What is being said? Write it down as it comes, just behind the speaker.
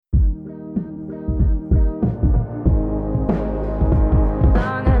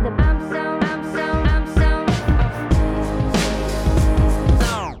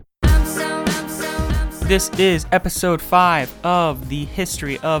This is episode 5 of the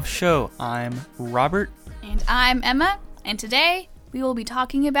History of Show. I'm Robert. And I'm Emma, and today we will be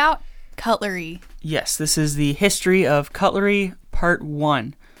talking about cutlery. Yes, this is the History of Cutlery, Part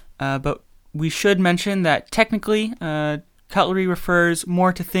 1. But we should mention that technically, cutlery refers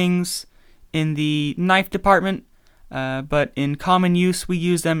more to things in the knife department, but in common use we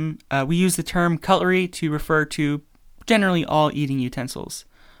use the term cutlery to refer to generally all eating utensils.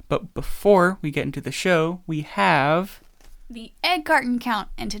 But before we get into the show, we have the egg carton count,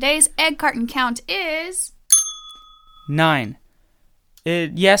 and today's egg carton count is 9.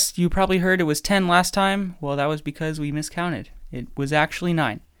 Yes, you probably heard it was 10 last time. Well, that was because we miscounted. It was actually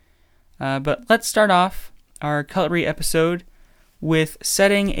 9. But let's start off our cutlery episode with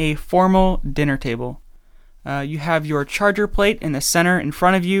setting a formal dinner table. You have your charger plate in the center in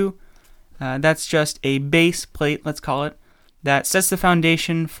front of you. That's just a base plate, let's call it, that sets the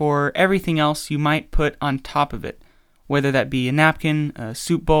foundation for everything else you might put on top of it, whether that be a napkin, a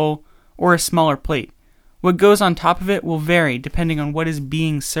soup bowl, or a smaller plate. What goes on top of it will vary depending on what is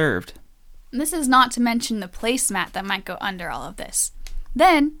being served. This is not to mention the placemat that might go under all of this.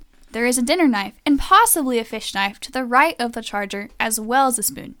 Then, there is a dinner knife and possibly a fish knife to the right of the charger, as well as a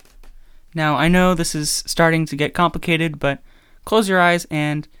spoon. Now, I know this is starting to get complicated, but close your eyes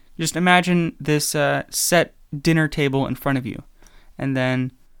and just imagine this set dinner table in front of you. And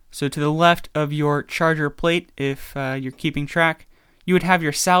then, so to the left of your charger plate, if you're keeping track, you would have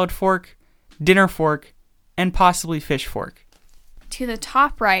your salad fork, dinner fork, and possibly fish fork. To the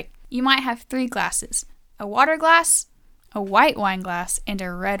top right, you might have 3 glasses: a water glass, a white wine glass, and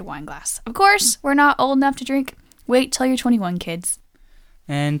a red wine glass. Of course, we're not old enough to drink. Wait till you're 21, kids.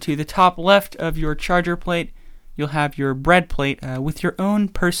 And to the top left of your charger plate, you'll have your bread plate with your own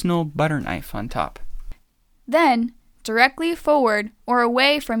personal butter knife on top. Then, directly forward or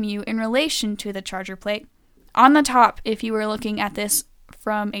away from you in relation to the charger plate, on the top, if you were looking at this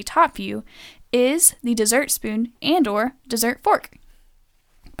from a top view, is the dessert spoon and or dessert fork.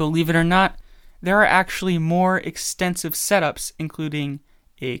 Believe it or not, there are actually more extensive setups, including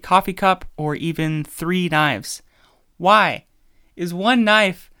a coffee cup or even 3 knives. Why? Is 1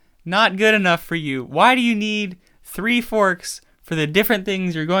 knife not good enough for you? Why do you need 3 forks for the different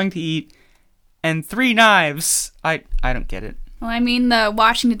things you're going to eat and 3 knives? I don't get it. Well, I mean, the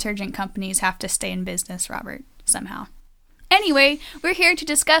washing detergent companies have to stay in business, Robert, somehow. Anyway, we're here to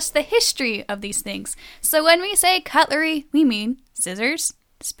discuss the history of these things. So when we say cutlery, we mean scissors,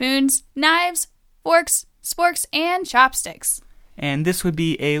 spoons, knives, forks, sporks, and chopsticks. And this would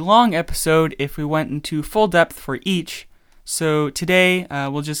be a long episode if we went into full depth for each. So today,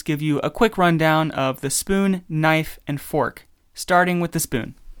 we'll just give you a quick rundown of the spoon, knife, and fork, starting with the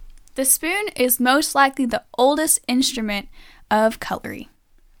spoon. The spoon is most likely the oldest instrument of cutlery.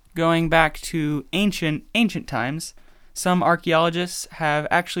 Going back to ancient times, some archaeologists have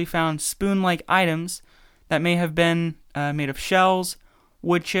actually found spoon-like items that may have been made of shells,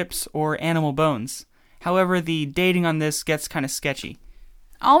 wood chips, or animal bones. However, the dating on this gets kind of sketchy.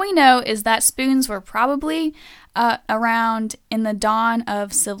 All we know is that spoons were probably around in the dawn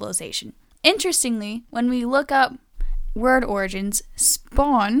of civilization. Interestingly, when we look up word origins,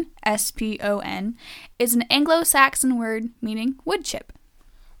 spawn, S-P-O-N, is an Anglo-Saxon word meaning wood chip.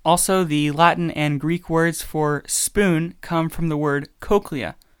 Also, the Latin and Greek words for spoon come from the word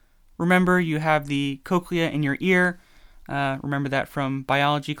cochlea. Remember, you have the cochlea in your ear. Remember that from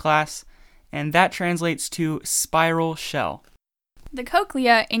biology class. And that translates to spiral shell. The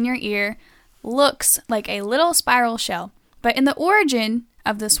cochlea in your ear looks like a little spiral shell, but in the origin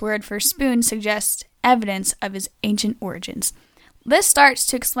of this word for spoon suggests evidence of its ancient origins. This starts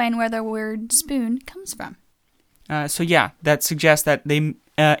to explain where the word spoon comes from. That suggests that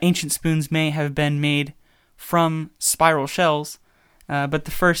ancient spoons may have been made from spiral shells, but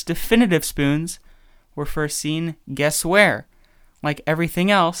the first definitive spoons were first seen, guess where? Like everything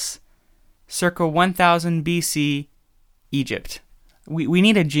else, circa 1000 BC, Egypt. We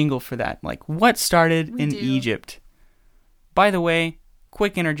need a jingle for that. Like, what started in Egypt? By the way,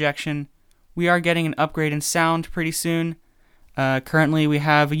 quick interjection. We are getting an upgrade in sound pretty soon. Currently, we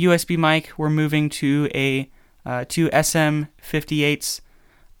have a USB mic. We're moving to two SM58s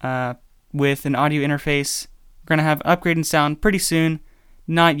with an audio interface. We're going to have an upgrade in sound pretty soon.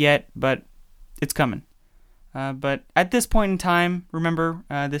 Not yet, but it's coming. But at this point in time, remember,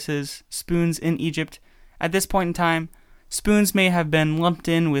 this is spoons in Egypt. At this point in time, spoons may have been lumped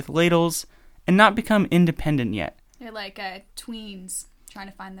in with ladles and not become independent yet. They're like tweens trying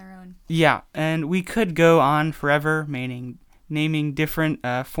to find their own. Yeah, and we could go on forever, naming different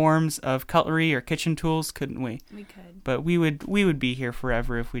forms of cutlery or kitchen tools, couldn't we? We could. But we would be here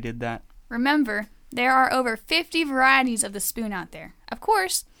forever if we did that. Remember, There are over 50 varieties of the spoon out there. Of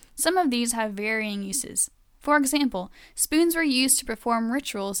course, some of these have varying uses. For example, spoons were used to perform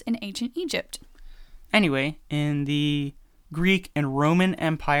rituals in ancient Egypt. Anyway, in the Greek and Roman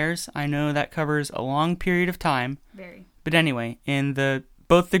empires, I know that covers a long period of time. Very. But anyway, in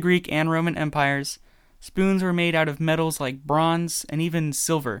both the Greek and Roman empires, spoons were made out of metals like bronze and even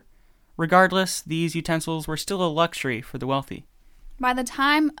silver. Regardless, these utensils were still a luxury for the wealthy. By the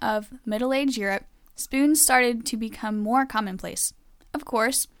time of Middle Age Europe, spoons started to become more commonplace. Of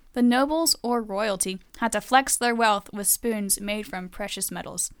course, the nobles or royalty had to flex their wealth with spoons made from precious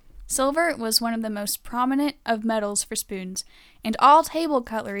metals. Silver was one of the most prominent of metals for spoons, and all table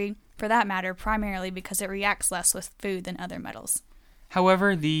cutlery, for that matter, primarily because it reacts less with food than other metals.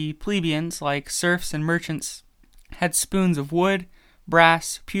 However, the plebeians, like serfs and merchants, had spoons of wood,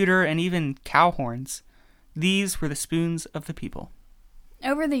 brass, pewter, and even cow horns. These were the spoons of the people.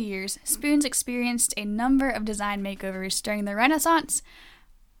 Over the years, spoons experienced a number of design makeovers during the Renaissance,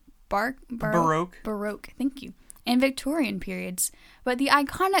 Baroque, thank you, and Victorian periods, but the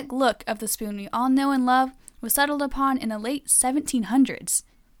iconic look of the spoon we all know and love was settled upon in the late 1700s.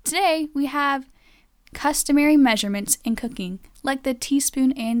 Today, we have customary measurements in cooking, like the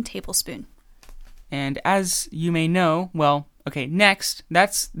teaspoon and tablespoon. And as you may know, next,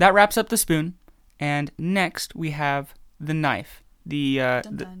 that wraps up the spoon, and next we have the knife, the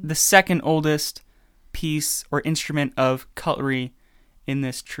second oldest piece or instrument of cutlery in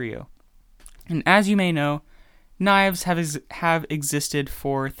this trio. And as you may know, knives have existed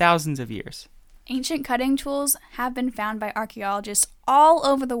for thousands of years. Ancient cutting tools have been found by archaeologists all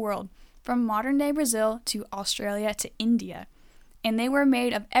over the world, from modern-day Brazil to Australia to India, and they were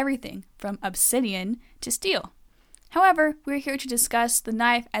made of everything from obsidian to steel. However, we're here to discuss the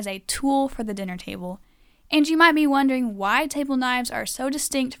knife as a tool for the dinner table, and you might be wondering why table knives are so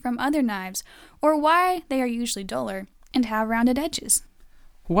distinct from other knives, or why they are usually duller and have rounded edges.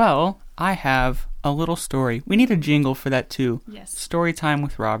 Well, I have a little story. We need a jingle for that too. Yes. Story time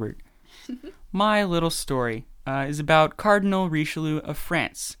with Robert. My little story is about Cardinal Richelieu of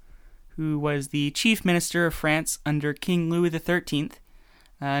France, who was the chief minister of France under King Louis XIII.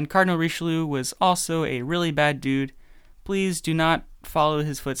 And Cardinal Richelieu was also a really bad dude. Please do not follow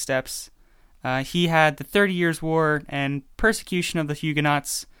his footsteps. He had the 30 Years' War and persecution of the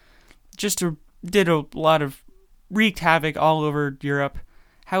Huguenots. Did a lot of wreaked havoc all over Europe.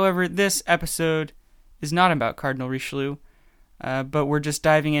 However, this episode is not about Cardinal Richelieu, but we're just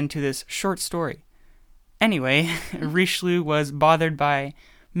diving into this short story. Anyway, Richelieu was bothered by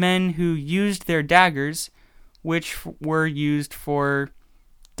men who used their daggers, which were used for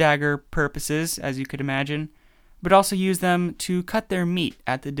dagger purposes, as you could imagine, but also used them to cut their meat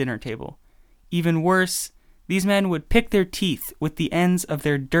at the dinner table. Even worse, these men would pick their teeth with the ends of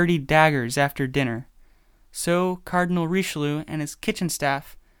their dirty daggers after dinner. So Cardinal Richelieu and his kitchen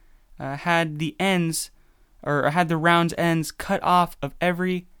staff had the round ends cut off of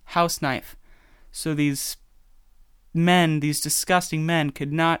every house knife, so these disgusting men,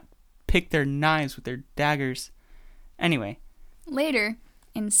 could not pick their knives with their daggers. Anyway. Later,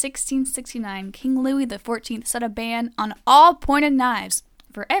 in 1669, King Louis XIV set a ban on all pointed knives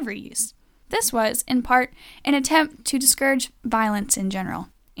for every use. This was, in part, an attempt to discourage violence in general.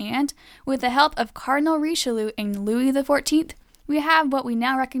 And, with the help of Cardinal Richelieu and Louis XIV, we have what we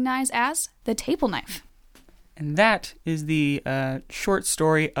now recognize as the table knife. And that is the short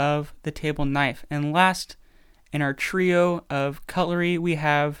story of the table knife. And last in our trio of cutlery, we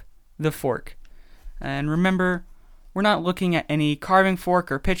have the fork. And remember, we're not looking at any carving fork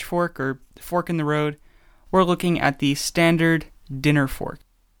or pitchfork or fork in the road. We're looking at the standard dinner fork.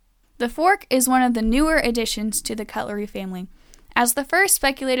 The fork is one of the newer additions to the cutlery family, as the first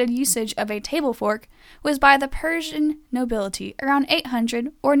speculated usage of a table fork was by the Persian nobility around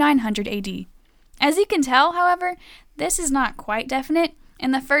 800 or 900 AD. As you can tell, however, this is not quite definite,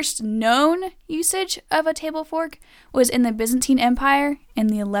 and the first known usage of a table fork was in the Byzantine Empire in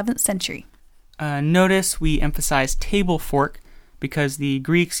the 11th century. Notice we emphasize table fork because the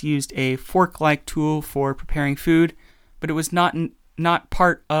Greeks used a fork-like tool for preparing food, but it was not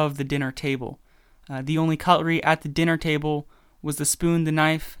part of the dinner table. The only cutlery at the dinner table was the spoon, the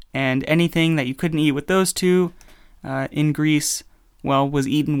knife, and anything that you couldn't eat with those two in Greece, was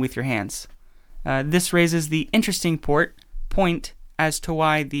eaten with your hands. This raises the interesting point as to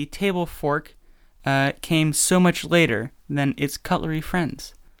why the table fork came so much later than its cutlery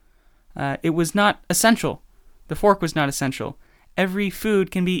friends. It was not essential. The fork was not essential. Every food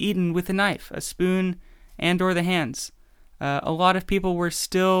can be eaten with a knife, a spoon, and or the hands. A lot of people were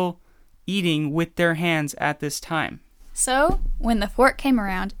still eating with their hands at this time. So, when the fork came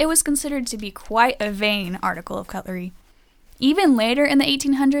around, it was considered to be quite a vain article of cutlery. Even later in the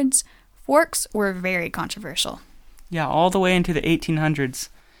 1800s, forks were very controversial. Yeah, all the way into the 1800s.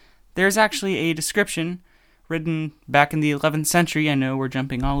 There's actually a description written back in the 11th century. I know we're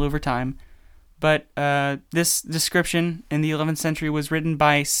jumping all over time. But this description in the 11th century was written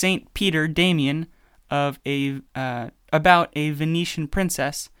by Saint Peter Damian about a Venetian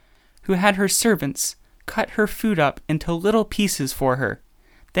princess who had her servants cut her food up into little pieces for her.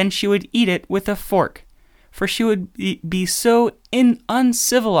 Then she would eat it with a fork, for she would be so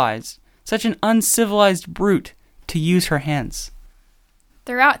uncivilized, such an uncivilized brute, to use her hands.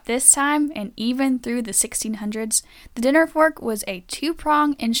 Throughout this time, and even through the 1600s, the dinner fork was a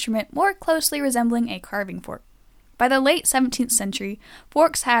two-pronged instrument more closely resembling a carving fork. By the late 17th century,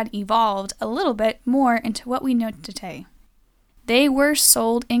 forks had evolved a little bit more into what we know today. They were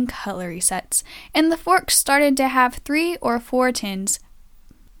sold in cutlery sets, and the forks started to have 3 or 4 tines.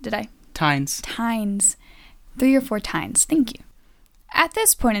 Tines. Tines. 3 or 4 tines. Thank you. At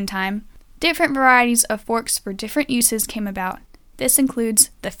this point in time, different varieties of forks for different uses came about. This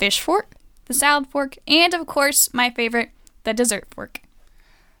includes the fish fork, the salad fork, and of course, my favorite, the dessert fork.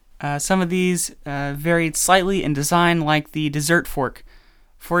 Some of these varied slightly in design, like the dessert fork,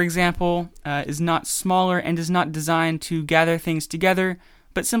 for example, is not smaller and is not designed to gather things together,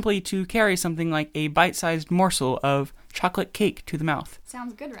 but simply to carry something like a bite-sized morsel of chocolate cake to the mouth.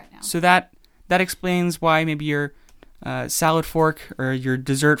 Sounds good right now. So that explains why maybe your salad fork or your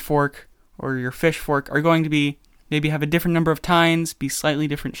dessert fork or your fish fork are going to be maybe have a different number of tines, be slightly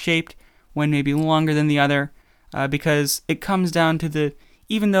different shaped, one may be longer than the other, because it comes down to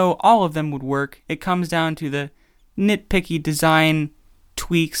even though all of them would work, it comes down to the nitpicky design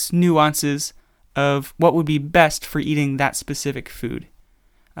tweaks, nuances of what would be best for eating that specific food.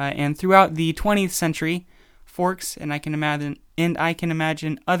 And throughout the 20th century, forks, and I can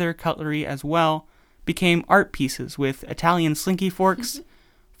imagine other cutlery as well, became art pieces with Italian slinky forks,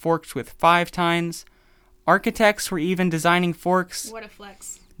 forks with 5 tines. Architects were even designing forks. What a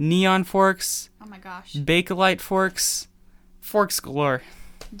flex. Neon forks. Oh my gosh. Bakelite forks. Forks galore.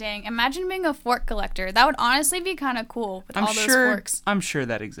 Dang, imagine being a fork collector. That would honestly be kind of cool with all those forks. I'm sure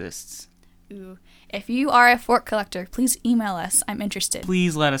that exists. Ooh. If you are a fork collector, please email us. I'm interested.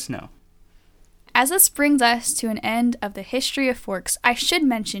 Please let us know. As this brings us to an end of the history of forks, I should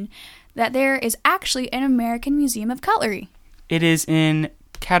mention that there is actually an American Museum of Cutlery. It is in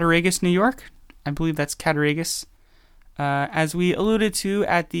Cattaraugus, New York. I believe that's Cattaraugus. As we alluded to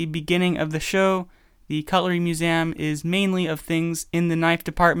at the beginning of the show, the Cutlery Museum is mainly of things in the knife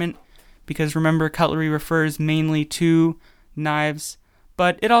department, because remember, cutlery refers mainly to knives,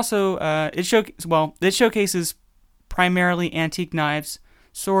 but it also it showcases primarily antique knives,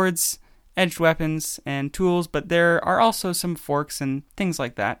 swords, edged weapons, and tools, but there are also some forks and things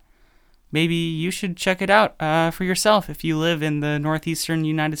like that. Maybe you should check it out for yourself if you live in the northeastern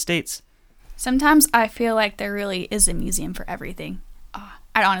United States. Sometimes I feel like there really is a museum for everything.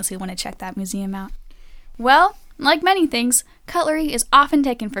 I'd honestly want to check that museum out. Well, like many things, cutlery is often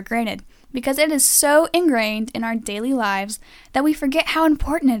taken for granted because it is so ingrained in our daily lives that we forget how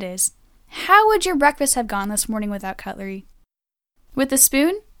important it is. How would your breakfast have gone this morning without cutlery? With the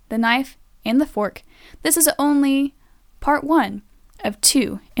spoon, the knife, and the fork, this is only part 1 of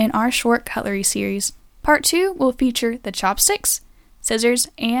 2 in our short cutlery series. Part 2 will feature the chopsticks, scissors,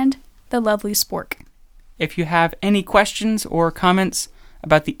 and the lovely spork. If you have any questions or comments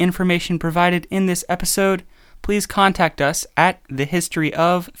about the information provided in this episode, please contact us at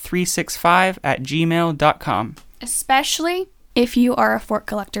thehistoryof365@gmail.com. Especially if you are a fork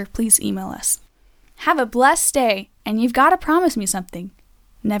collector, please email us. Have a blessed day, and you've got to promise me something.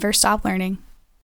 Never stop learning.